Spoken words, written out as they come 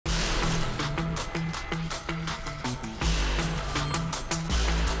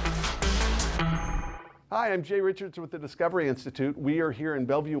Hi, I'm Jay Richards with the Discovery Institute. We are here in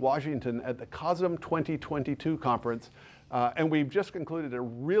Bellevue, Washington at the COSM 2022 conference. And we've just concluded a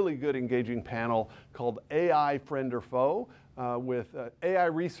really good engaging panel called AI Friend or Foe with AI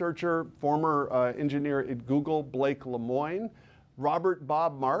researcher, former engineer at Google, Blake Lemoine, Robert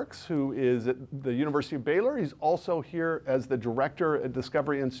Bob Marks, who is at the University of Baylor. He's also here as the director at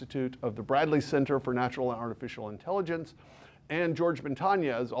Discovery Institute of the Bradley Center for Natural and Artificial Intelligence. And George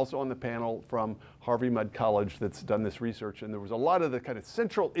Montagna is also on the panel from Harvey-Mudd College that's done this research. And there was a lot of the kind of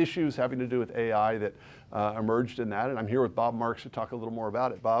central issues having to do with AI that emerged in that. And I'm here with Bob Marks to talk a little more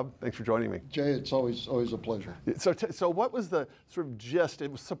about it. Bob, thanks for joining me. Jay, it's always a pleasure. So what was the sort of gist?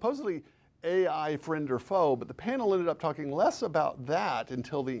 It was supposedly AI friend or foe, but the panel ended up talking less about that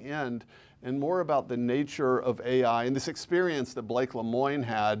until the end and more about the nature of AI and this experience that Blake Lemoine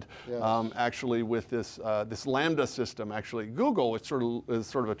had actually with this this Lambda system actually at Google, which is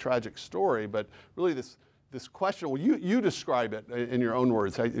sort of a tragic story, but really this question, well, you describe it in your own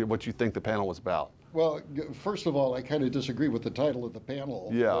words, what you think the panel was about. Well, first of all, I kind of disagree with the title of the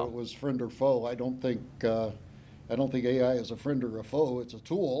panel. Yeah. It was friend or foe. I don't think AI is a friend or a foe. It's a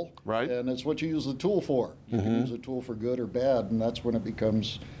tool, right? And it's what you use the tool for. You can use a tool for good or bad, and that's when it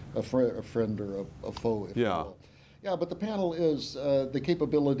becomes a friend or a foe, if you will. Yeah, but the panel is the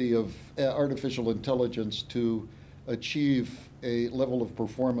capability of artificial intelligence to achieve a level of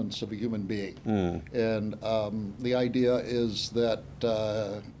performance of a human being. And the idea is that,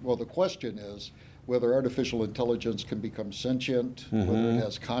 well, the question is whether artificial intelligence can become sentient, whether it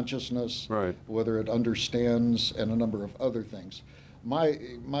has consciousness, whether it understands, and a number of other things.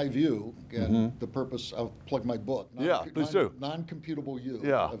 My view, and the purpose, I'll plug my book. Please do. Non-Computable You.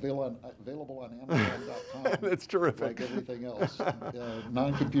 Yeah. Available on Amazon.com. That's terrific. Like everything else.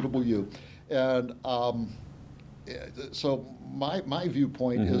 Non-Computable You. And so my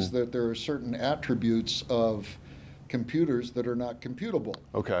viewpoint is that there are certain attributes of computers that are not computable.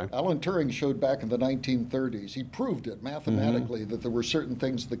 Okay. Alan Turing showed back in the 1930s, he proved it mathematically that there were certain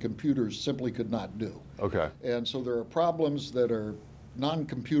things the computers simply could not do. Okay. And so there are problems that are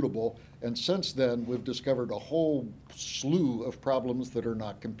non-computable, and since then we've discovered a whole slew of problems that are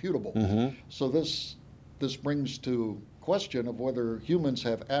not computable. So this brings to question of whether humans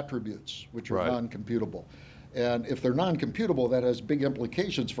have attributes which are non-computable. And if they're non-computable, that has big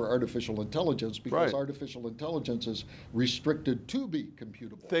implications for artificial intelligence because artificial intelligence is restricted to be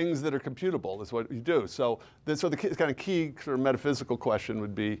computable. Things that are computable is what you do. So the kind of key sort of metaphysical question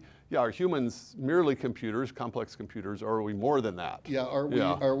would be, are humans merely computers, complex computers, or are we more than that? Yeah,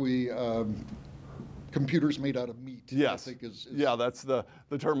 are we computers made out of meat? Yes. I think is that's the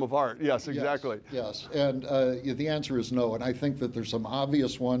term of art. Yes, exactly. Yes, and the answer is no. And I think that there's some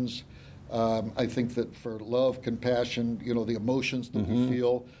obvious ones. I think that for love, compassion, the emotions that we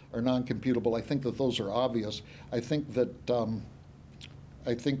feel are non-computable. I think that those are obvious. I think that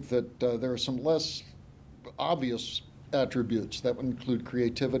there are some less obvious attributes that would include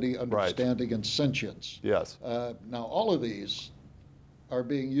creativity, understanding, and sentience. Yes. Now, all of these are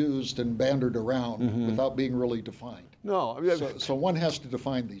being used and bandied around without being really defined. No, I mean, so one has to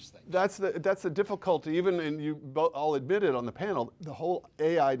define these things. That's the difficulty. Even and you all admitted on the panel, the whole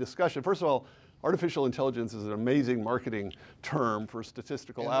AI discussion. First of all, artificial intelligence is an amazing marketing term for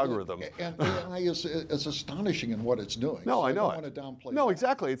statistical algorithms. And AI is astonishing in what it's doing. No, so I know I don't want to downplay. No,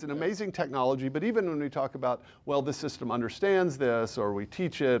 exactly. It's an amazing technology. But even when we talk about, well, this system understands this, or we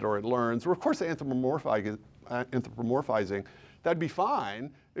teach it, or it learns, or of course anthropomorphizing. That'd be fine,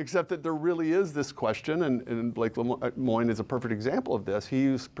 except that there really is this question, and Blake Lemoine is a perfect example of this.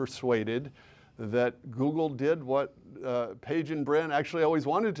 He's persuaded that Google did what Page and Brin actually always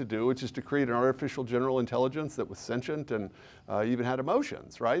wanted to do, which is to create an artificial general intelligence that was sentient and even had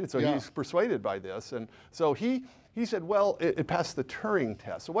emotions, right? And so he's persuaded by this. And so he said, well, it passed the Turing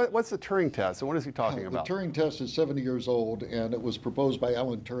test. So what's the Turing test, and what is he talking about? The Turing test is 70 years old, and it was proposed by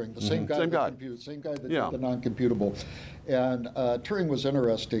Alan Turing, the same guy that did the non-computable. And Turing was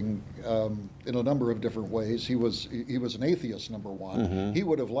interesting in a number of different ways. He was an atheist, number one. He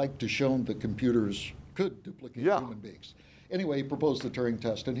would have liked to shown that computers could duplicate human beings. Anyway, he proposed the Turing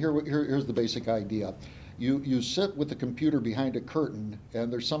test, and here's the basic idea. You sit with the computer behind a curtain,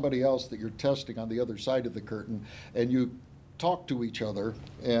 and there's somebody else that you're testing on the other side of the curtain, and you talk to each other.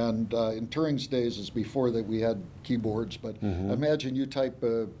 And in Turing's days, is before that we had keyboards, but imagine you type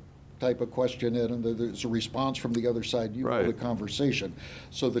a question in, and there's a response from the other side. You have a conversation.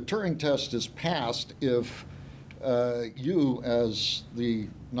 So the Turing test is passed if you as the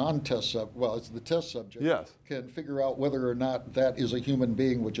non-test well, it's the test subject, yes, can figure out whether or not that is a human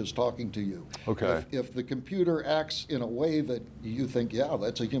being which is talking to you. Okay. If the computer acts in a way that you think, yeah,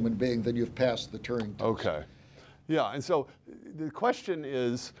 that's a human being, then you've passed the Turing test. Okay. Yeah, and so the question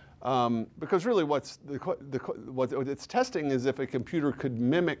is, because really what it's testing is if a computer could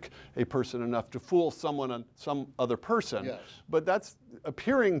mimic a person enough to fool some other person. Yes. But that's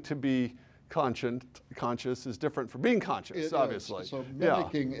appearing to be conscious is different from being conscious, obviously. So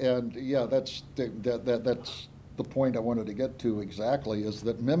mimicking, and yeah, that's the point I wanted to get to exactly, is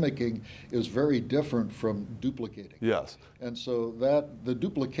that mimicking is very different from duplicating. Yes. And so that the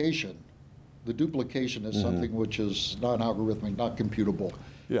duplication is something which is non-algorithmic, not computable.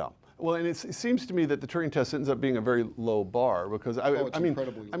 Yeah. Well, and it seems to me that the Turing test ends up being a very low bar, because I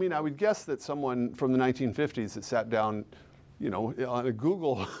mean, I would guess that someone from the 1950s that sat down, you know, on a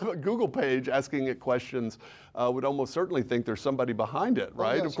Google page asking it questions would almost certainly think there's somebody behind it,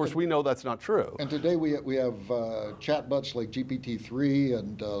 right? Yes, of course, we know that's not true. And today we have chatbots like GPT-3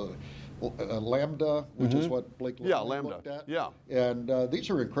 and Lambda, which is what Blake looked at. Yeah. And these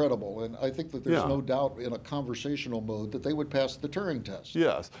are incredible, and I think that there's no doubt in a conversational mode that they would pass the Turing test.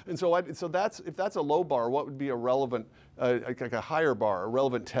 Yes, and so if that's a low bar, what would be a relevant, like a higher bar, a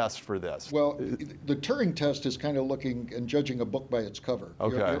relevant test for this? Well, the Turing test is kind of looking and judging a book by its cover.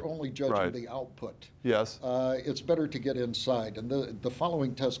 Okay. You're only judging the output. Yes. It's better to get inside, and the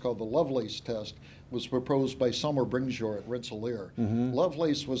following test, called the Lovelace test, was proposed by Selmer Bringshaw at Rensselaer.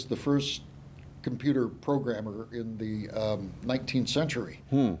 Lovelace was the first computer programmer in the 19th century,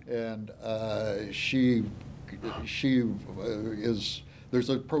 and there's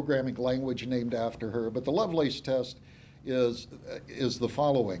a programming language named after her. But the Lovelace test is the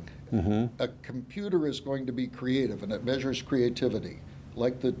following: a computer is going to be creative, and it measures creativity,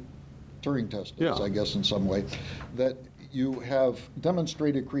 like the Turing test is, I guess, in some way. That you have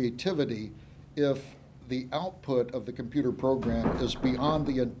demonstrated creativity if the output of the computer program is beyond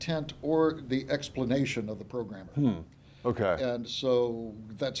the intent or the explanation of the programmer. Okay. And so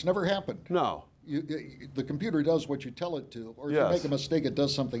that's never happened. No. The computer does what you tell it to, or if you make a mistake, it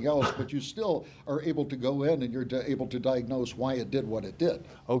does something else, but you still are able to go in and you're able to diagnose why it did what it did.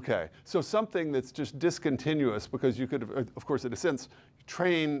 Okay, so something that's just discontinuous, because you could, of course, in a sense,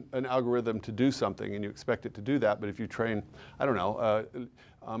 train an algorithm to do something and you expect it to do that, but if you train, I don't know,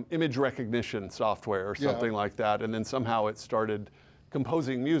 image recognition software or something like that, and then somehow it started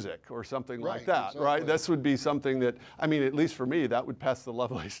composing music or something like that, exactly. right? This would be something that, I mean, at least for me, that would pass the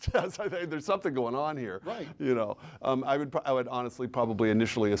Lovelace test. I think there's something going on here. Right. You know, I would honestly probably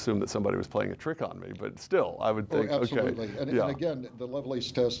initially assume that somebody was playing a trick on me, but still, I would think, absolutely. okay. And again, the Lovelace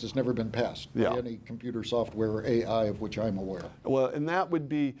test has never been passed by any computer software or AI of which I'm aware. Well, and that would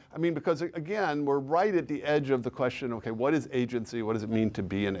be, I mean, because again, we're right at the edge of the question, okay, what is agency? What does it mean to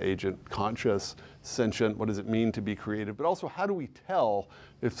be an agent? Conscious, sentient, what does it mean to be creative? But also, how do we tell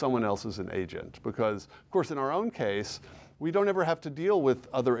if someone else is an agent? Because, of course, in our own case, we don't ever have to deal with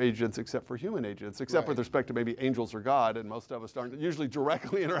other agents except for human agents, except with respect to maybe angels or God, and most of us aren't usually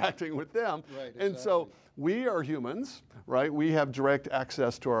directly interacting with them. Right, exactly. And so we are humans, right? We have direct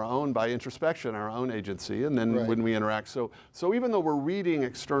access to our own, by introspection, our own agency, and then when we interact. So even though we're reading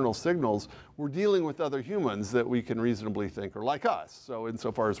external signals, we're dealing with other humans that we can reasonably think are like us. So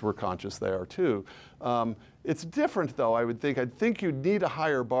insofar as we're conscious, they are too. It's different, though, I would think. I'd think you'd need a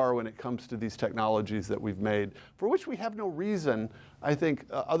higher bar when it comes to these technologies that we've made, for which we have no reason, I think,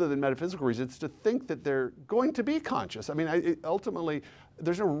 other than metaphysical reasons, to think that they're going to be conscious. I mean, ultimately,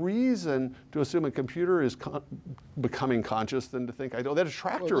 there's no reason to assume a computer is becoming conscious than to think, that a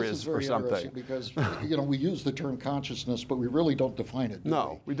tractor is for something. Because we use the term consciousness, but we really don't define it.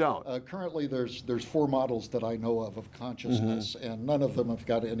 No, we don't. Currently, there's 4 models that I know of consciousness, and none of them have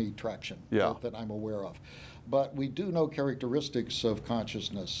got any traction that I'm aware of. But we do know characteristics of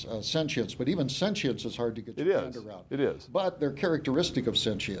consciousness, sentience. But even sentience is hard to get your hand around. It is. But they're characteristic of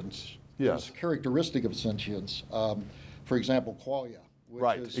sentience. Yes. Characteristic of sentience. For example, qualia.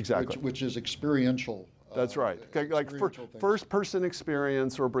 Which is experiential. That's right. Like first-person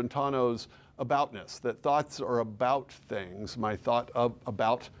experience, or Brentano's aboutness, that thoughts are about things. My thought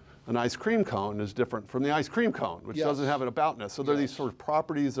about an ice cream cone is different from the ice cream cone, which doesn't have an aboutness. So there are these sort of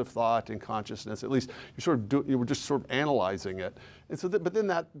properties of thought and consciousness. At least you were just sort of analyzing it. And so, but then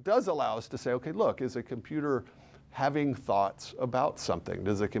that does allow us to say, okay, look, is a computer having thoughts about something?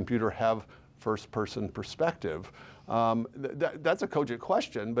 Does a computer have first-person perspective? That's a cogent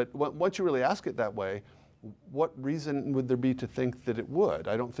question, but once you really ask it that way, what reason would there be to think that it would?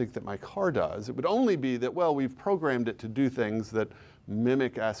 I don't think that my car does. It would only be that, well, we've programmed it to do things that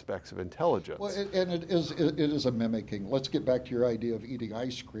mimic aspects of intelligence. Well, and it is a mimicking. Let's get back to your idea of eating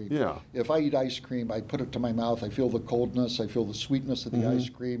ice cream. Yeah. If I eat ice cream, I put it to my mouth, I feel the coldness, I feel the sweetness of the ice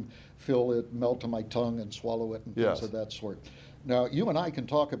cream, feel it melt on my tongue and swallow it and things of that sort. Now, you and I can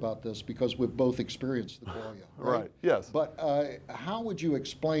talk about this because we've both experienced the qualia, right? Right, yes. But how would you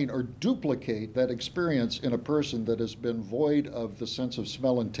explain or duplicate that experience in a person that has been void of the sense of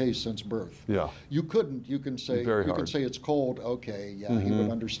smell and taste since birth? Yeah. You couldn't. You can say it's cold. Okay, yeah, he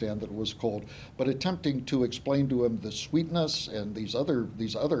would understand that it was cold. But attempting to explain to him the sweetness and these other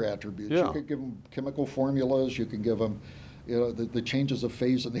attributes, you could give him chemical formulas. You can give him, you know, the changes of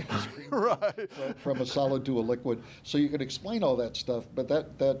phase in the ice cream from a solid to a liquid. So you can explain all that stuff, but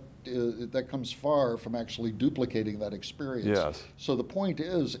that comes far from actually duplicating that experience. Yes. So the point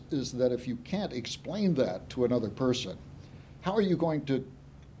is that if you can't explain that to another person, how are you going to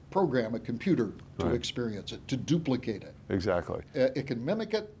program a computer to experience it, to duplicate it? Exactly. It can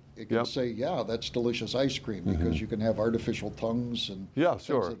mimic it. It can say, yeah, that's delicious ice cream, because you can have artificial tongues and things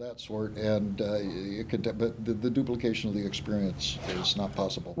of that sort, and but the duplication of the experience is not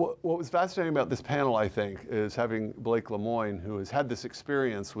possible. What was fascinating about this panel, I think, is having Blake Lemoine, who has had this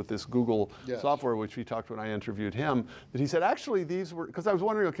experience with this Google software, which we talked when I interviewed him, that he said, actually, these were, because I was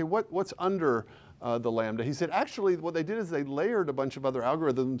wondering, okay, what's under the Lambda? He said, actually, what they did is they layered a bunch of other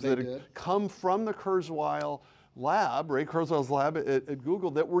algorithms that had come from the Kurzweil lab, Ray Kurzweil's lab at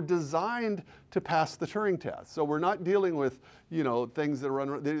Google, that were designed to pass the Turing test. So we're not dealing with, you know, things that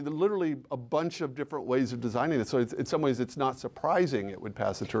are they're literally a bunch of different ways of designing it. So in some ways, it's not surprising it would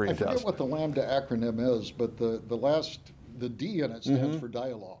pass the Turing test. I forget what the Lambda acronym is, but the D in it stands for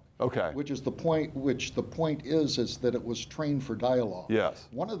dialogue. Okay. Which the point is that it was trained for dialogue. Yes.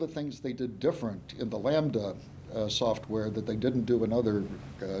 One of the things they did different in the Lambda software that they didn't do in other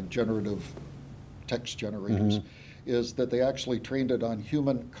generative text generators is that they actually trained it on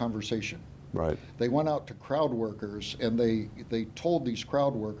human conversation. Right. They went out to crowd workers and they told these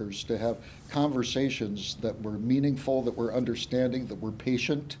crowd workers to have conversations that were meaningful, that were understanding, that were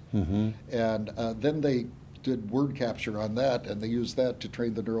patient, and then they did word capture on that, and they used that to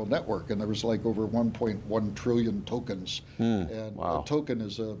train the neural network, and there was like over 1.1 trillion tokens, and a token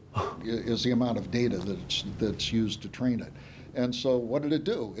is the amount of data that's used to train it. And so what did it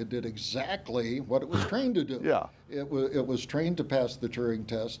do? It did exactly what it was trained to do. Yeah. It was trained to pass the Turing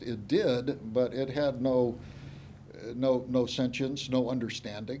test. It did, but it had no sentience, no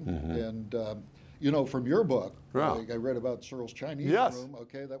understanding. And you know, from your book, I read about Searle's Chinese room.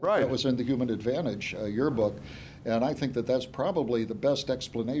 Okay, that was in The Human Advantage, your book, and I think that that's probably the best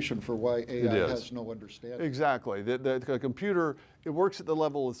explanation for why AI has no understanding. Exactly. The computer, it works at the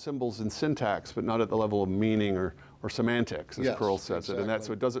level of symbols and syntax, but not at the level of meaning or semantics, as Pearl says it. And that's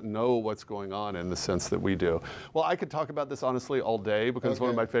so it doesn't know what's going on in the sense that we do. Well, I could talk about this honestly all day because it's one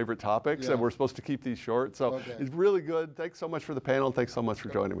of my favorite topics, and we're supposed to keep these short. So it's really good. Thanks so much for the panel. Thanks so much for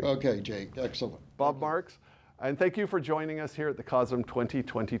joining me. Okay, Jake. Excellent. Bob Marks, and thank you for joining us here at the COSM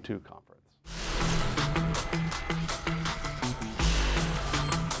 2022 conference.